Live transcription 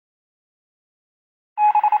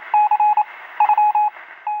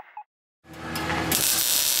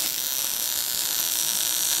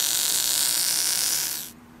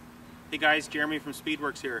guys, Jeremy from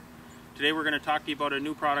Speedwerx here. Today we're going to talk to you about a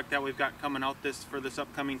new product that we've got coming out for this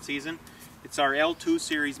upcoming season. It's our L2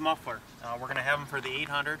 series muffler. We're going to have them for the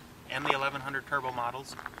 800 and the 1100 turbo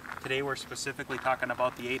models. Today we're specifically talking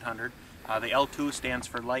about the 800. The L2 stands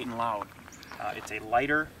for light and loud. It's a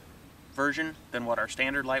lighter version than what our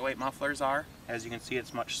standard lightweight mufflers are. As you can see,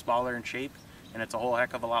 it's much smaller in shape and it's a whole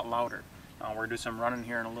heck of a lot louder. We're going to do some running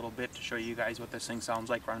here in a little bit to show you guys what this thing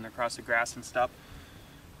sounds like running across the grass and stuff.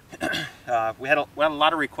 We had a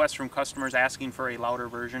lot of requests from customers asking for a louder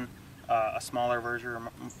version, a smaller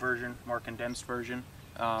version, more condensed version.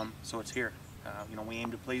 So it's here. We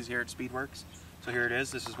aim to please here at Speedwerx. So here it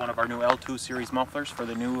is. This is one of our new L2 series mufflers for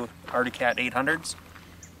the new Arctic Cat 800s.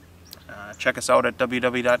 Check us out at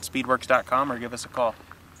www.speedwerx.com or give us a call.